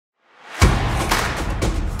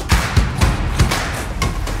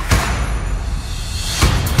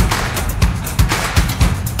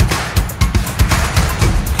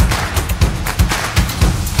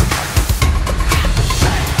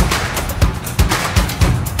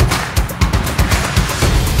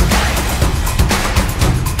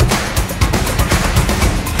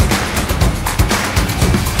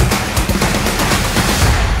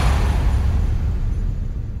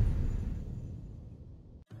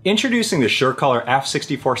Introducing the SureColor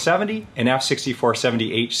F6470 and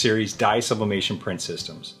F6470H series dye sublimation print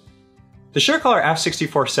systems. The SureColor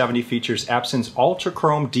F6470 features Epson's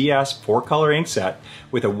UltraChrome DS 4-color inkset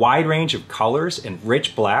with a wide range of colors and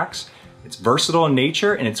rich blacks. It's versatile in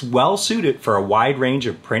nature and it's well suited for a wide range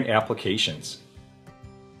of print applications.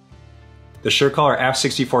 The SureColor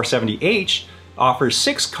F6470H offers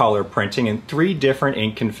 6-color printing in 3 different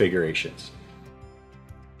ink configurations.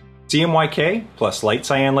 CMYK plus light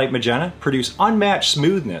cyan, light magenta produce unmatched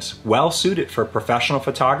smoothness, well suited for professional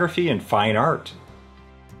photography and fine art.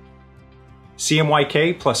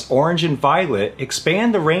 CMYK plus orange and violet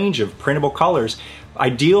expand the range of printable colors,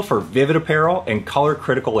 ideal for vivid apparel and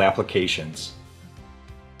color-critical applications.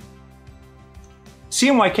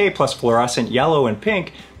 CMYK plus fluorescent yellow and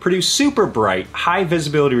pink produce super bright, high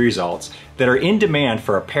visibility results that are in demand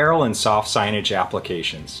for apparel and soft signage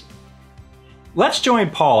applications. Let's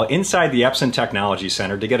join Paul inside the Epson Technology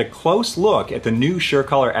Center to get a close look at the new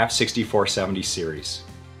SureColor F6470 series.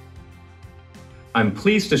 I'm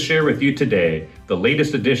pleased to share with you today the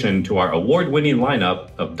latest addition to our award-winning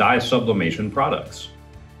lineup of dye sublimation products.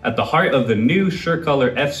 At the heart of the new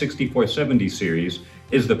SureColor F6470 series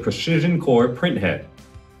is the PrecisionCore printhead.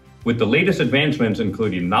 With the latest advancements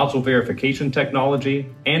including Nozzle Verification Technology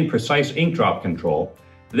and precise ink drop control,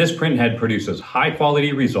 this printhead produces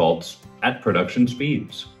high-quality results at production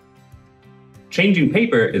speeds. Changing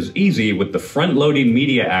paper is easy with the front-loading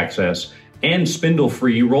media access and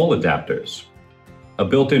spindle-free roll adapters. A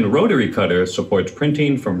built-in rotary cutter supports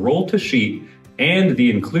printing from roll to sheet, and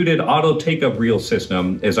the included auto take-up reel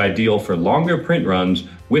system is ideal for longer print runs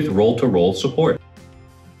with roll-to-roll support.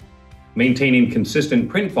 Maintaining consistent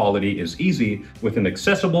print quality is easy with an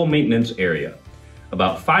accessible maintenance area.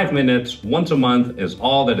 About 5 minutes once a month is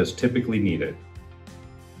all that is typically needed.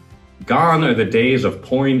 Gone are the days of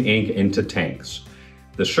pouring ink into tanks.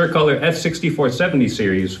 The SureColor F6470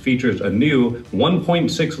 series features a new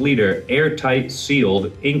 1.6-liter airtight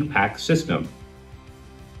sealed ink pack system.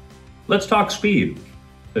 Let's talk speed.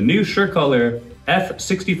 The new SureColor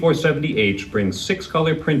F6470H brings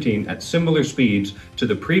 6-color printing at similar speeds to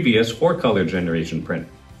the previous 4-color generation print.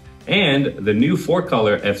 And the new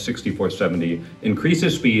 4-color F6470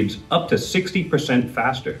 increases speeds up to 60%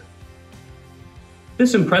 faster.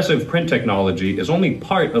 This impressive print technology is only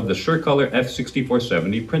part of the SureColor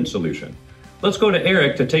F6470 print solution. Let's go to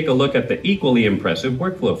Eric to take a look at the equally impressive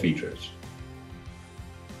workflow features.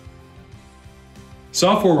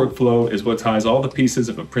 Software workflow is what ties all the pieces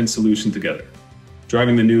of a print solution together.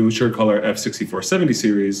 Driving the new SureColor F6470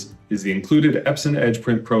 series is the included Epson Edge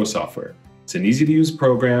Print Pro software. It's an easy-to-use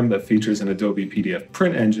program that features an Adobe PDF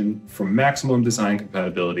Print Engine for maximum design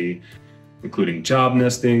compatibility, including job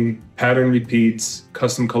nesting, pattern repeats,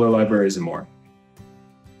 custom color libraries, and more.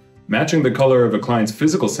 Matching the color of a client's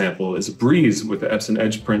physical sample is a breeze with the Epson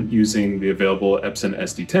Edge Print using the available Epson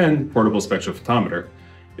SD10 portable spectrophotometer.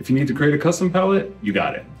 If you need to create a custom palette, you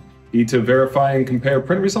got it. Need to verify and compare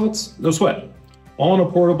print results? No sweat. All on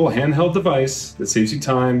a portable handheld device that saves you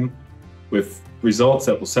time with results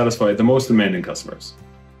that will satisfy the most demanding customers.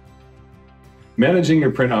 Managing your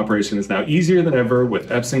print operation is now easier than ever with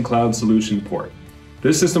Epson Cloud Solution PORT.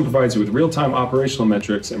 This system provides you with real-time operational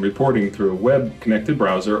metrics and reporting through a web-connected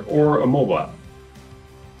browser or a mobile app.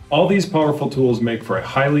 All these powerful tools make for a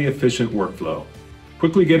highly efficient workflow.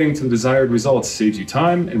 Quickly getting to the desired results saves you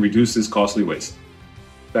time and reduces costly waste.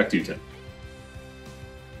 Back to you, Tim.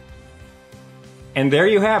 And there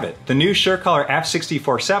you have it, the new SureColor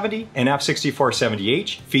F6470 and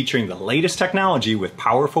F6470H featuring the latest technology with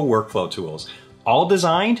powerful workflow tools, all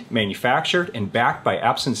designed, manufactured, and backed by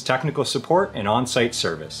Epson's technical support and on-site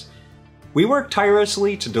service. We work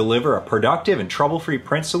tirelessly to deliver a productive and trouble-free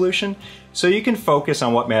print solution so you can focus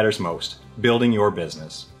on what matters most, building your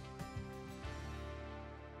business.